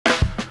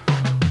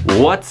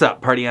What's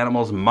up, party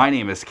animals? My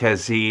name is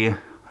Kezi,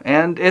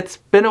 and it's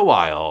been a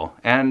while.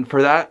 And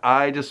for that,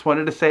 I just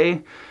wanted to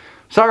say,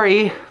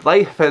 sorry,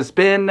 life has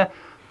been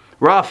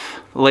rough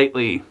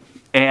lately.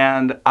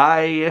 And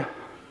I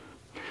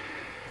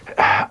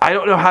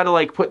don't know how to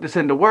like put this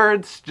into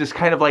words, just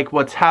kind of like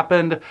what's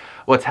happened,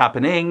 what's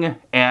happening,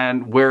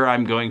 and where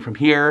I'm going from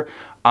here.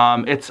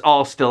 It's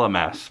all still a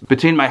mess.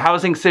 Between my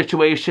housing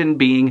situation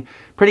being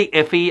pretty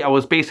iffy, I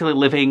was basically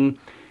living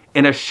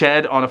in a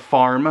shed on a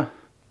farm.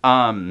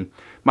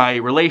 My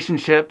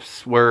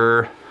relationships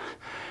were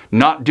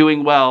not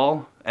doing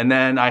well, and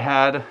then I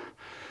had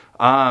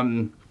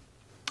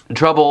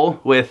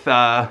trouble with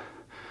other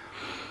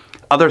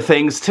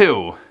things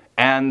too.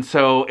 And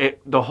so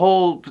the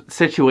whole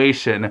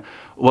situation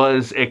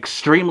was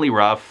extremely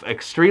rough,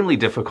 extremely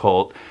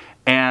difficult,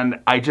 and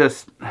I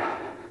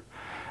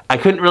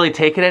couldn't really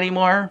take it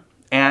anymore,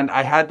 and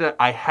I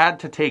had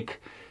to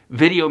take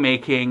video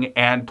making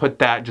and put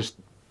that just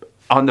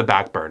on the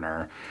back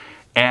burner.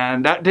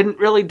 And that didn't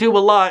really do a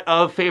lot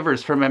of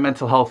favors for my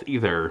mental health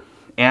either.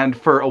 And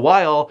for a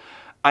while,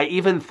 I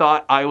even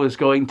thought I was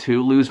going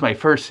to lose my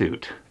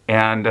fursuit.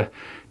 And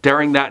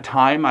during that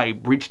time, I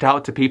reached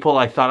out to people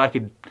I thought I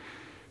could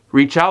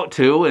reach out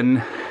to,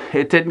 and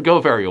it didn't go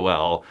very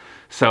well.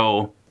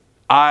 So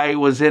I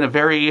was in a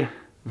very,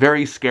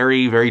 very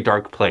scary, very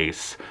dark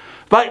place.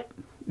 But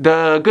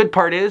the good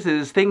part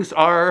is things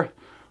are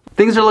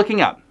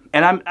looking up.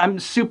 And I'm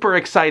super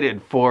excited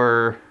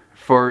for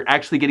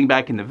actually getting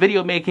back into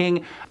video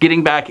making,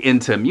 getting back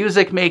into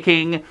music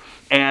making,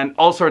 and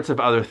all sorts of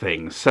other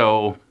things.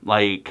 So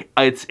like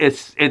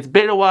it's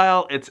been a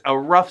while. It's a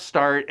rough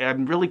start.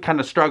 I'm really kind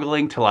of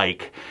struggling to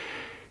like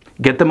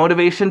get the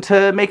motivation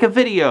to make a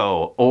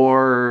video,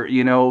 or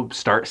you know,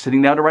 start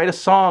sitting down to write a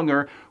song,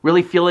 or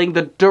really feeling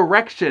the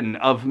direction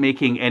of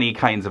making any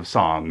kinds of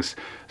songs.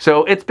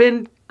 So it's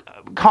been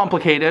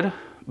complicated,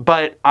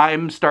 but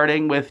I'm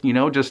starting with, you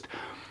know, just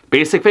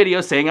basic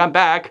videos saying I'm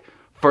back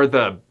for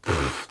the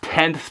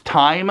 10th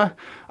time.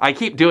 I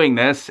keep doing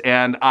this,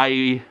 and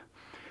I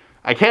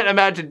can't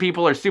imagine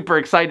people are super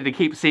excited to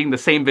keep seeing the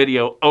same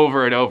video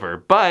over and over,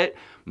 but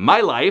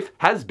my life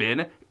has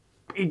been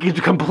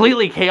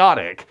completely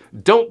chaotic.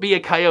 Don't be a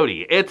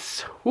coyote.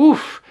 It's,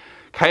 oof.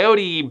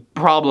 Coyote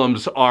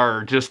problems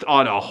are just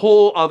on a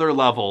whole other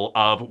level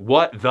of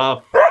what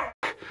the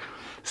f***.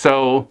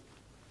 So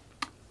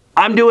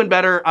I'm doing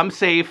better, I'm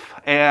safe,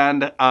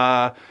 and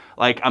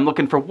like, I'm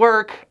looking for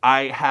work.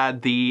 I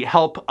had the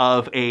help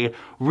of a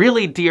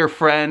really dear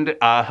friend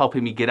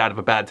helping me get out of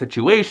a bad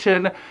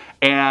situation.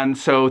 And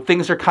so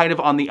things are kind of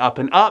on the up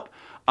and up.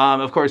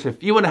 Of course,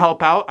 if you want to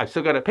help out, I've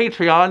still got a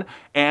Patreon,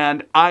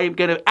 and I'm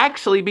going to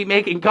actually be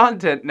making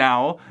content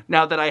now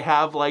that I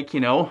have, like,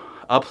 you know,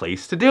 a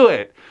place to do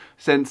it,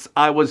 since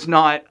I was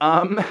not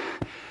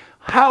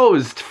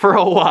housed for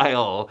a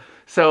while.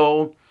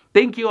 So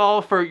thank you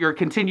all for your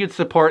continued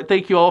support.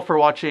 Thank you all for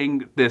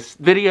watching this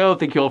video.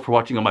 Thank you all for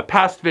watching all my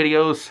past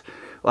videos.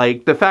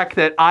 Like, the fact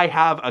that I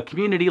have a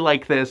community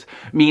like this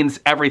means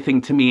everything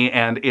to me,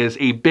 and is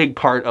a big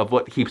part of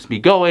what keeps me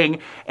going,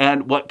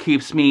 and what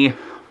keeps me,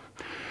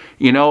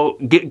 you know,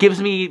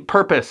 gives me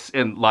purpose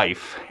in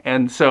life.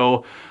 And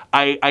so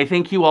I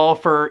thank you all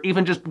for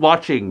even just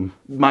watching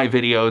my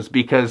videos,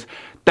 because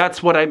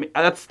that's what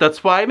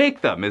that's why I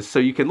make them, is so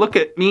you can look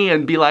at me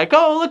and be like,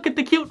 oh, look at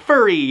the cute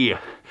furry.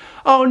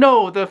 Oh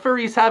no, the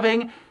furry's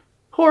having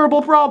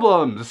horrible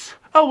problems.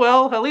 Oh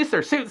well, at least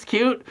their suit's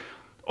cute.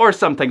 Or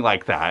something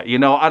like that. You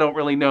know, I don't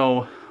really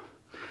know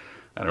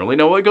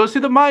what goes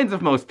through the minds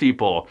of most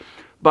people.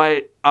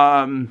 But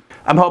I'm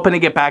hoping to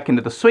get back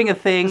into the swing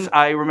of things.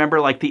 I remember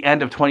like the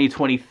end of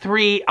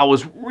 2023, I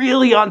was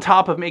really on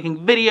top of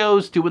making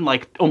videos, doing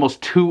like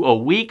almost 2 a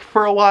week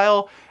for a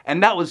while.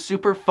 And that was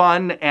super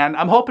fun, and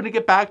I'm hoping to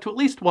get back to at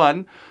least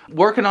one.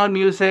 Working on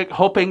music,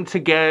 hoping to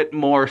get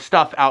more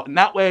stuff out in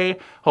that way,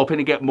 hoping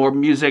to get more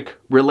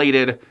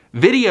music-related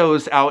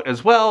videos out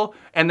as well,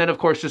 and then of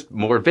course just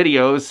more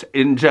videos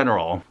in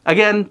general.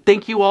 Again,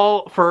 thank you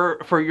all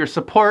for your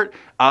support.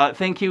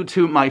 Thank you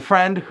to my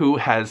friend who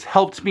has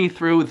helped me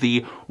through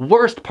the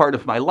worst part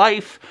of my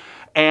life,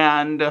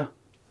 and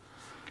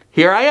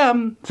here I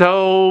am.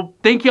 So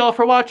thank you all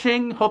for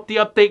watching. Hope the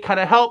update kind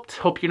of helped.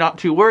 Hope you're not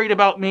too worried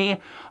about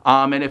me.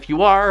 And if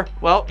you are,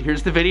 well,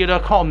 here's the video to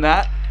calm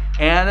that.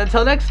 And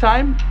until next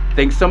time,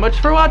 thanks so much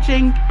for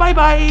watching.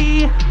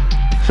 Bye-bye.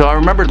 So I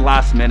remembered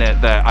last minute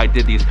that I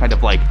did these kind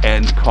of like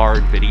end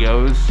card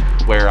videos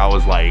where I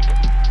was like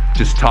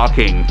just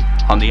talking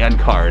on the end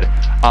card.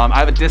 I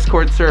have a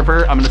Discord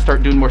server. I'm gonna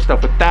start doing more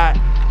stuff with that.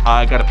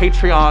 I got a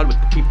Patreon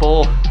with the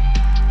people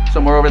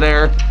somewhere over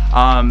there.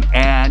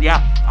 And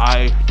yeah,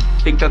 I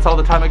think that's all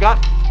the time I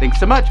got. Thanks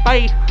so much.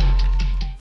 Bye.